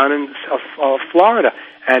then down in Florida.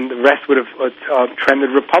 And the rest would have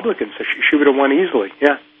trended Republican, so she would have won easily,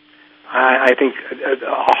 yeah. I think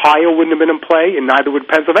Ohio wouldn't have been in play, and neither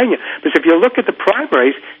would Pennsylvania. Because if you look at the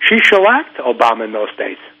primaries, she shellacked Obama in those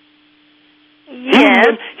states.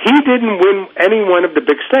 Yes. He didn't win any one of the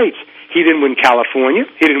big states. He didn't win California.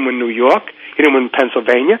 He didn't win New York. He didn't win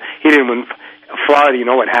Pennsylvania. He didn't win Florida. You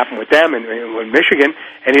know what happened with them, and win Michigan.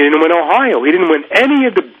 And he didn't win Ohio. He didn't win any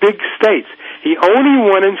of the big states. He only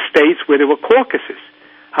won in states where there were caucuses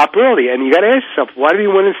up early. And you got to ask yourself, why did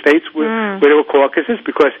he win in states where there were caucuses?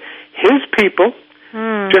 Because his people,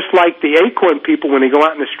 just like the Acorn people when they go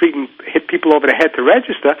out in the street and hit people over the head to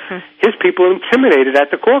register, his people are intimidated at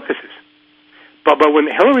the caucuses. But when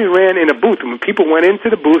Hillary ran in a booth, and when people went into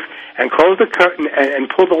the booth and closed the curtain and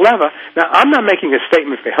pulled the lever, now I'm not making a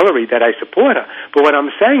statement for Hillary that I support her, but what I'm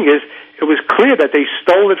saying is it was clear that they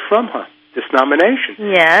stole it from her, this nomination.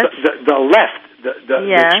 Yes. The left, the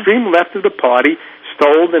extreme left of the party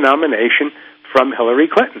stole the nomination from Hillary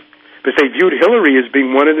Clinton. Because they viewed Hillary as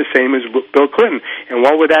being one and the same as Bill Clinton. And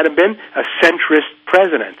what would that have been? A centrist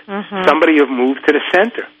president. Somebody who moved to the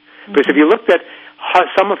center. Because if you looked at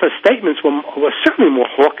some of her statements were certainly more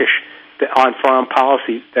hawkish on foreign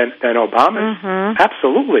policy than Obama's.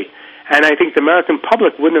 Absolutely. And I think the American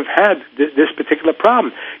public wouldn't have had this particular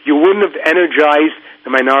problem. You wouldn't have energized the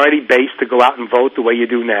minority base to go out and vote the way you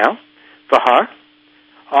do now for her.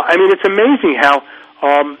 I mean, it's amazing how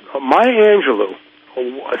Maya Angelou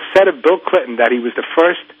said of Bill Clinton that he was the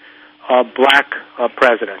first black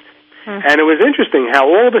president. And it was interesting how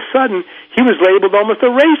all of a sudden he was labeled almost a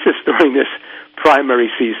racist during this primary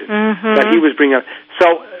season that he was bringing up.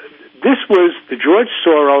 So this was the George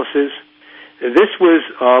Soroses, this was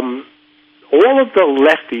all of the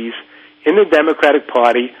lefties in the Democratic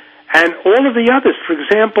Party, and all of the others. For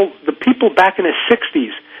example, the people back in the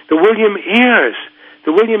 60s, the William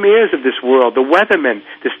Ayers of this world, the Weathermen,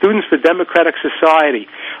 the Students for Democratic Society,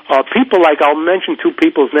 people like, I'll mention two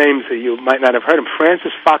people's names that you might not have heard of,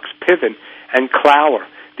 Francis Fox Piven and Clower.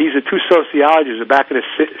 These are two sociologists who back in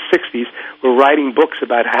the 60s were writing books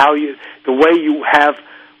about how the way you have,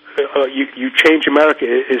 you change America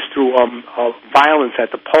is through violence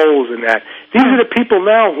at the polls and that. These are the people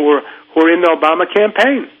now who are in the Obama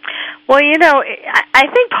campaign. Well, you know, I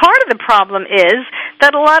think part of the problem is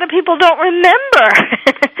that a lot of people don't remember.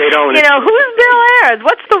 They don't. You know, who's Bill Ayers?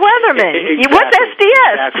 What's the Weatherman? Exactly. What's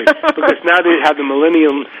SDS? Exactly. Because now they have the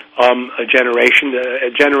millennial generation,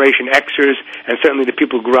 the Generation Xers, and certainly the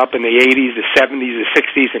people who grew up in the 80s, the 70s, the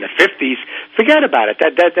 60s, and the 50s. Forget about it.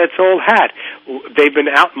 That's all had. They've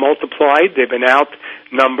been out-multiplied. They've been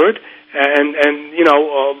outnumbered. And you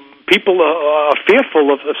know, people are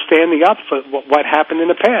fearful of standing up for what happened in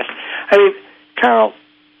the past. I mean, Carol,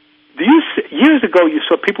 years ago you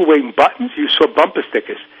saw people wearing buttons, you saw bumper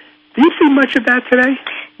stickers. Do you see much of that today?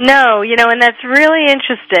 No, you know, and that's really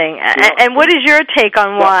interesting. And what is your take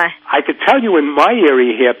on why? I could tell you in my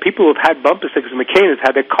area here, people who have had bumper stickers, McCain has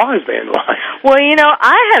had their cars vandalized. Well, you know,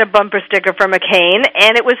 I had a bumper sticker for McCain,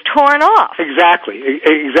 and it was torn off. Exactly.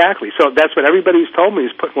 So that's what everybody's told me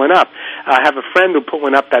is putting one up. I have a friend who put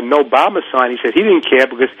one up, that No Obama sign. He said he didn't care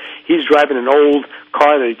because he's driving an old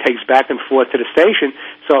car that he takes back and forth to the station,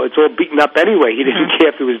 so it's all beaten up anyway. He didn't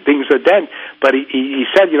care if there was dings or dents, but he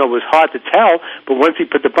said, you know, it was hard to tell, but once he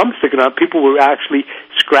put the bumper sticker on, people were actually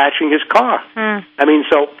scratching his car. I mean,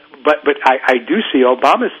 so, but I do see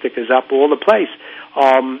Obama stickers up all the place.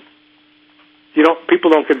 You know,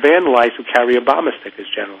 people don't get vandalized who carry Obama stickers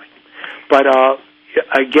generally. But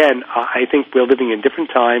again, I think we're living in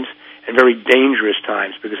different times and very dangerous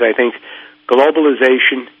times, because I think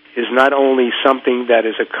globalization is not only something that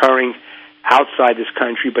is occurring outside this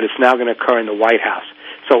country, but it's now going to occur in the White House.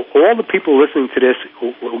 So all the people listening to this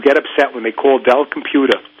who get upset when they call Dell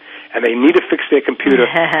Computer and they need to fix their computer,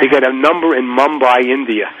 they get a number in Mumbai,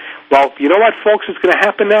 India. Well, you know what, folks, is going to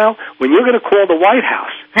happen now? When you're going to call the White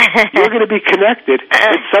House, you're going to be connected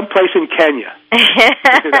with someplace in Kenya.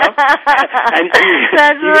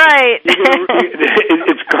 That's right.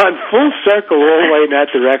 It's gone full circle all the way in that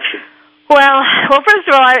direction. Well, first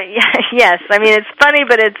of all, yes. I mean, it's funny,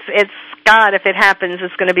 but it's God, if it happens,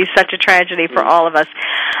 it's going to be such a tragedy for all of us.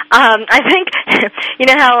 I think, you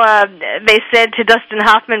know how they said to Dustin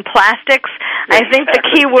Hoffman, plastics? I think the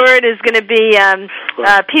key word is going to be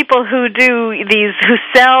people who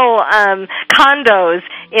sell condos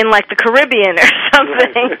in, like, the Caribbean or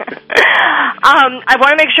something. I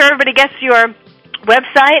want to make sure everybody gets your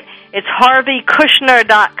website. It's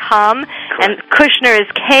HarveyKushner.com, and Kushner is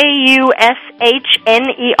Kushner,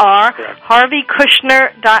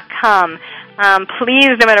 HarveyKushner.com.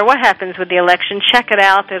 Please, no matter what happens with the election, check it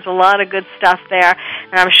out. There's a lot of good stuff there,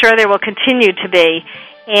 and I'm sure there will continue to be.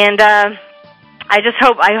 And I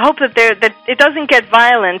hope that it doesn't get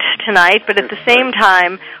violent tonight, but at the same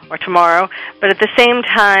time, or tomorrow, but at the same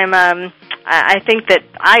time, I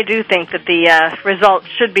do think that the results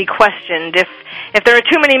should be questioned if there are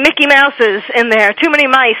too many Mickey Mouses in there, too many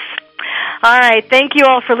mice. All right, thank you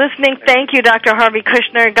all for listening. Thank you, Dr. Harvey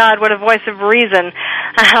Kushner. God, what a voice of reason.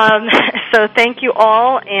 So thank you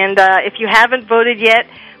all, and if you haven't voted yet,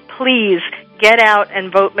 please get out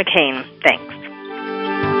and vote McCain. Thanks.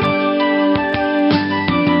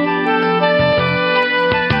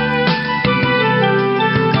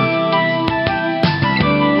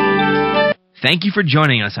 Thank you for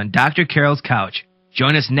joining us on Dr. Carol's Couch.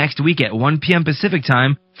 Join us next week at 1 p.m. Pacific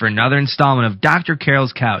Time for another installment of Dr.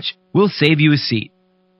 Carol's Couch. We'll save you a seat.